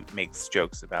 he makes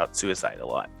jokes about suicide a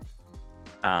lot.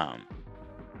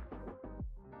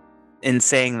 In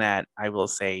saying that, I will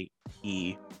say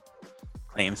he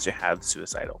claims to have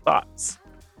suicidal thoughts.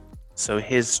 So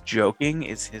his joking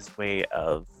is his way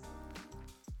of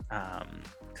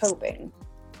Coping.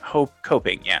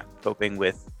 Coping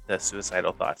with the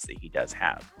suicidal thoughts that he does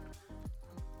have.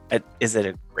 Is it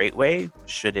a great way?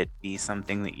 Should it be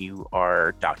something that you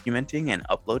are documenting and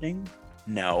uploading?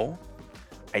 No,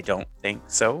 I don't think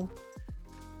so.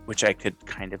 Which I could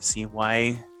kind of see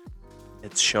why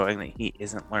it's showing that he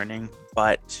isn't learning.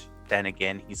 But then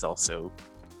again, he's also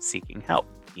seeking help.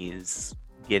 He's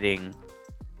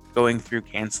going through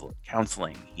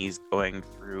counseling. He's going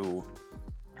through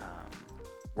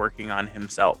working on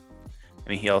himself. I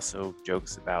mean, he also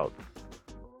jokes about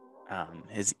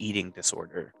his eating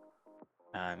disorder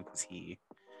because he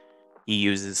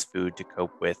uses food to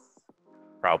cope with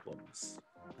problems.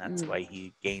 That's why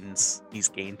he's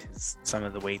gained some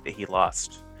of the weight that he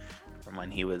lost from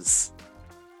when he was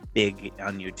big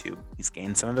on YouTube. He's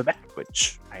gained some of it back,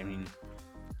 which, I mean,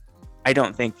 I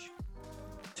don't think,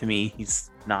 to me,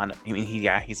 he's not, I mean,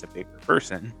 he's a bigger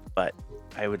person, but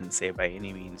I wouldn't say by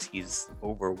any means he's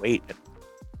overweight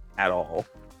at all.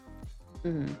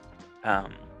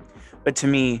 But to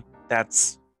me,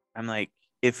 I'm like,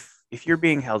 if you're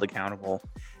being held accountable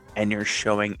and you're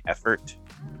showing effort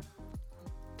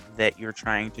that you're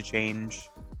trying to change,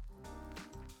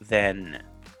 then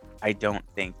I don't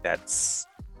think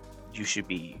you should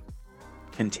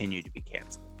continue to be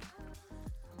canceled.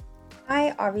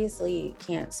 I obviously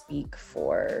can't speak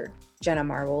for Jenna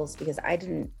Marbles because I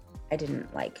didn't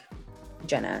didn't like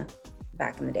Jenna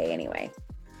back in the day anyway.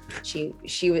 She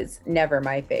was never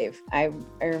my fave. I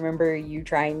remember you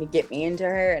trying to get me into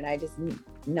her, and I just,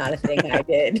 not a thing I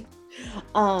did.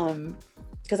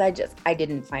 Because I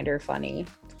didn't find her funny.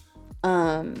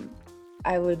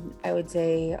 I would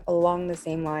say along the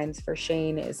same lines for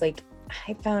Shane is like,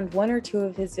 I found one or two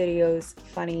of his videos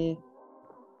funny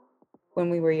when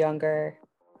we were younger,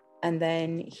 and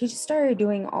then he just started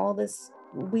doing all this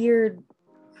weird,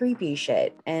 creepy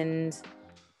shit. And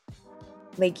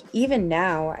like, even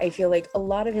now, I feel like a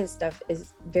lot of his stuff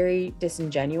is very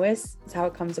disingenuous. Is how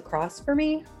it comes across for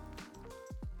me.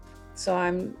 So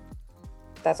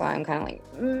that's why I'm kind of like,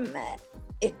 meh.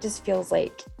 It just feels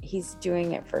like he's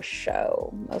doing it for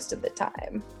show most of the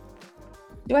time.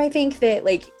 Do I think that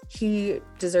like he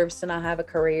deserves to not have a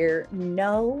career?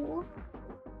 No.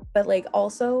 But like,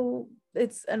 also,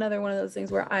 it's another one of those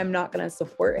things where I'm not going to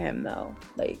support him though.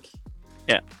 Like,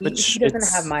 yeah, he doesn't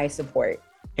have my support.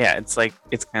 Yeah, it's like,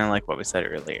 it's kind of like what we said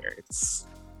earlier. It's,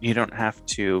 you don't have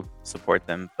to support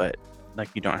them, but like,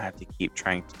 you don't have to keep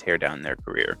trying to tear down their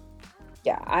career.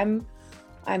 Yeah, I'm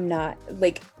not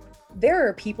like, there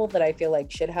are people that I feel like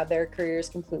should have their careers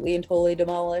completely and totally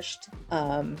demolished.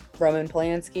 Roman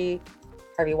Polanski,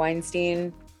 Harvey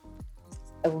Weinstein,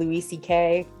 Louis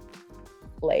C.K.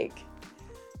 Like,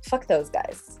 fuck those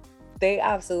guys. They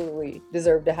absolutely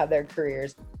deserve to have their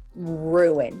careers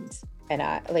ruined. And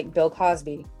I like, Bill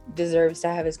Cosby deserves to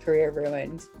have his career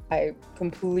ruined. I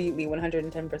completely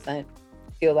 110%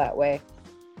 feel that way.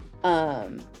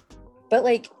 But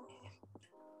like,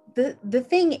 the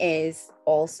thing is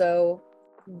also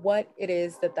what it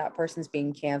is that person's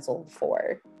being canceled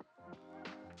for.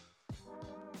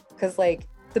 Because like,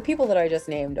 the people that I just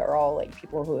named are all like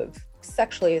people who have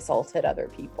sexually assaulted other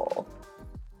people.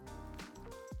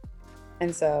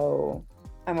 And so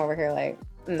I'm over here like,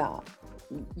 nah,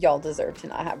 y'all deserve to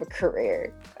not have a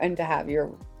career and to have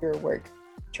your work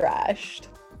trashed.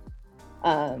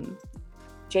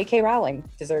 J.K. Rowling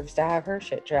deserves to have her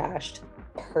shit trashed,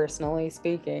 personally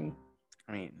speaking.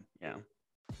 I mean, yeah.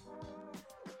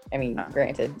 I mean,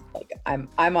 granted, like, I'm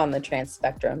on the trans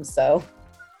spectrum, so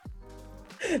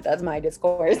that's my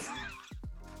discourse.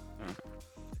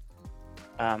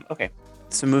 Okay,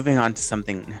 so moving on to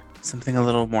something a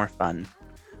little more fun.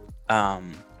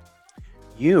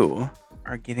 You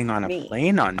are getting on a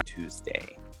plane on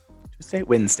Wednesday.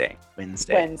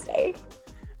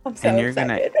 I'm so and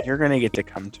excited. you're gonna get to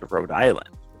come to Rhode Island,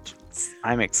 which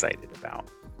I'm excited about.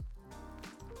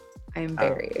 I'm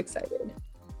very excited.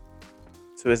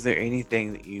 So is there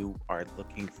anything that you are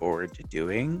looking forward to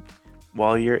doing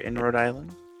while you're in Rhode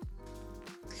Island?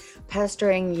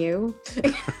 Pestering you.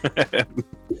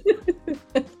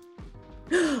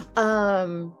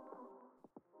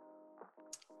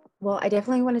 Well, I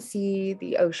definitely want to see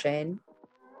the ocean.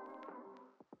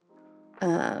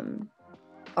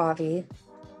 Avi.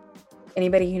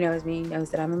 Anybody who knows me knows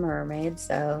that I'm a mermaid,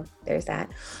 so there's that.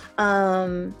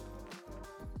 I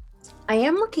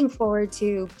am looking forward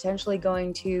to potentially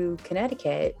going to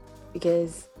Connecticut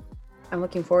because I'm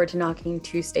looking forward to knocking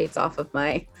 2 states off of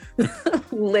my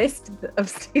list of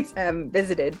states I haven't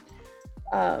visited.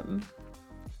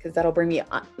 Because that'll bring me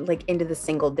like into the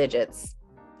single digits.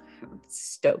 I'm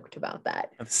stoked about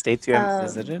that. Of states you haven't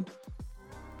visited?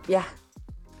 Yeah.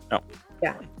 Oh.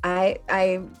 Yeah.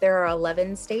 There are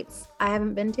 11 states I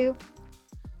haven't been to.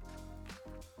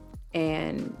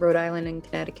 And Rhode Island and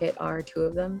Connecticut are 2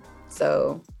 of them.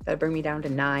 So that'd bring me down to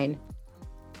 9.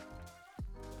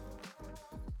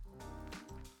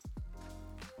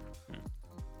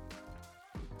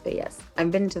 But yes,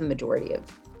 I've been to the majority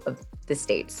of the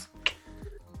states.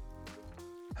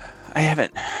 I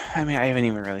haven't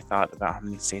even really thought about how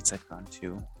many states I've gone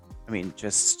to. I mean,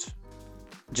 just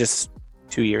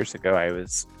 2 years ago, I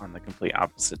was on the complete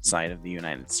opposite side of the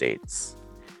United States,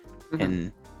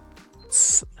 in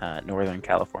Northern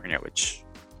California, which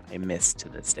I miss to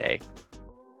this day.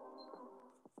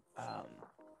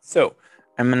 So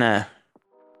I'm gonna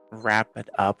wrap it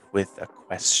up with a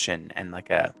question and like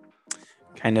a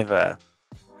kind of a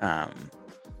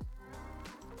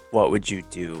what would you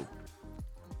do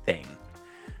thing.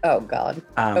 Oh God.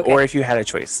 Okay. Or if you had a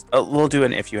choice. We'll do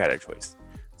an if you had a choice.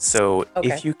 So Okay.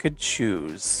 If you could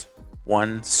choose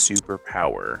one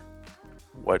superpower,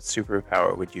 what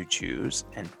superpower would you choose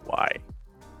and why?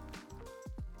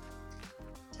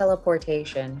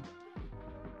 Teleportation.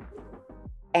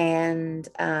 And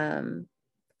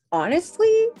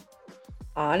honestly,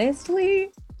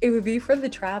 it would be for the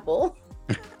travel.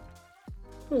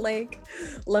 Like,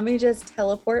 let me just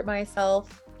teleport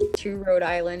myself to Rhode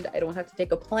Island. I don't have to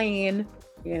take a plane.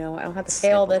 I don't have to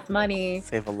pay all this money.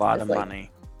 Save a lot of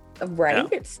money.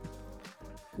 Right?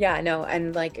 Yeah, no,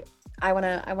 and like I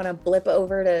wanna blip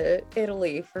over to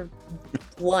Italy for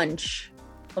lunch.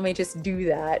 Let me just do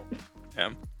that.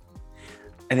 Yeah.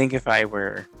 I think if I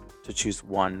were to choose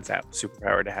one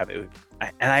superpower to have, it would.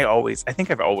 I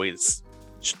think I've always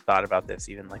thought about this,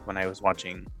 even like when I was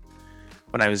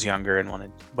younger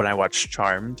and when I watched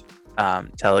Charmed.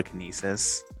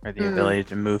 Telekinesis, or the Mm, ability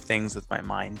to move things with my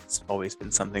mind, has always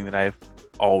been something that I've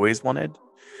always wanted.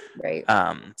 right.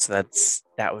 So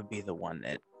that would be the one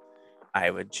that I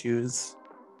would choose.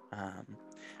 Um,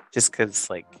 just because,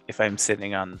 like, if I'm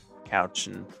sitting on the couch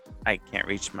and I can't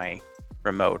reach my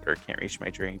remote or can't reach my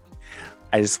drink,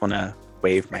 I just want to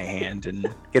wave my hand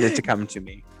and get it to come to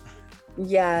me.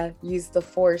 Yeah, use the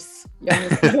force, young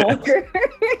Skywalker.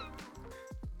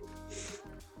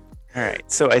 All right,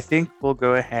 so I think we'll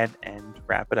go ahead and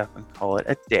wrap it up and call it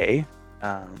a day.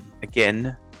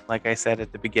 Again, like I said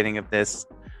at the beginning of this,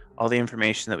 all the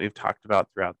information that we've talked about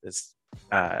throughout this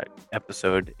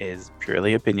episode is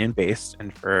purely opinion based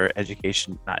and for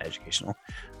not educational,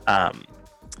 um,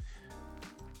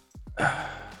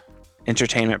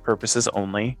 entertainment purposes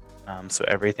only. So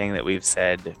everything that we've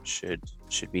said should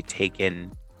be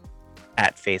taken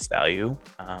at face value.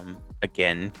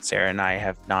 Again, Sarah and I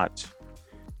have not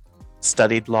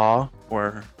studied law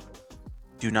or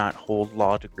do not hold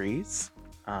law degrees.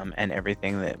 And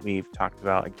everything that we've talked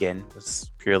about, again,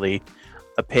 was purely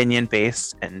opinion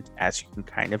based. And as you can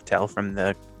kind of tell from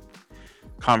the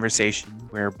conversation,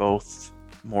 we're both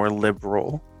more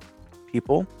liberal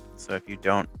people. So if you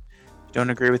don't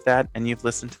agree with that and you've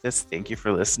listened to this, thank you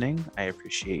for listening. I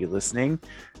appreciate you listening.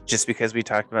 Just because we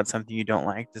talked about something you don't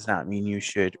like does not mean you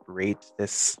should rate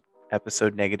this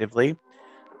episode negatively.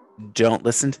 Don't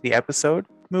listen to the episode,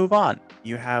 move on.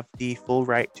 You have the full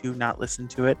right to not listen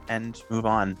to it and move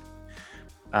on.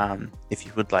 If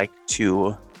you would like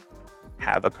to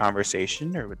have a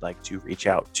conversation or would like to reach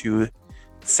out to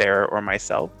Sarah or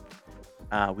myself,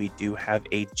 we do have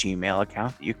a Gmail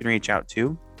account that you can reach out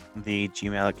to. The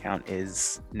Gmail account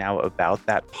is now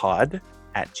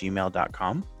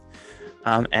aboutthatpod@gmail.com.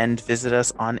 And visit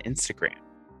us on Instagram.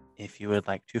 If you would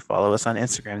like to follow us on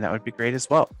Instagram, that would be great as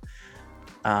well.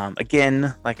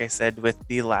 Again, like I said with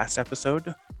the last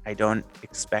episode, I don't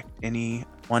expect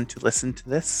anyone to listen to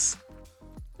this,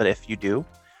 but if you do,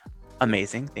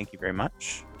 amazing. Thank you very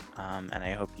much. And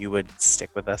I hope you would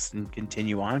stick with us and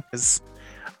continue on, because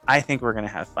I think we're going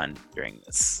to have fun during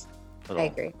this little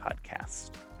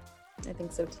podcast. I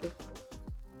think so too.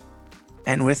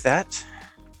 And with that,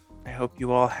 I hope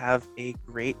you all have a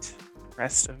great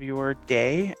rest of your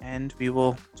day, and we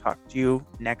will talk to you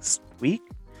next week.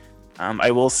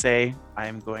 I will say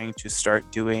I'm going to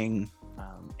start doing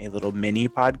a little mini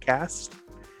podcast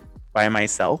by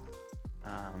myself.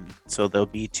 So there'll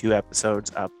be 2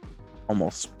 episodes up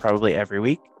almost probably every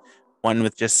week. One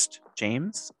with just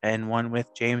James and one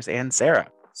with James and Sarah.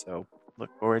 So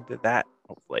look forward to that,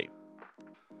 hopefully.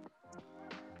 All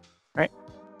right.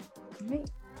 All right.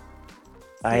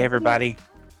 Bye, everybody.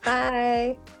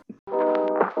 Bye.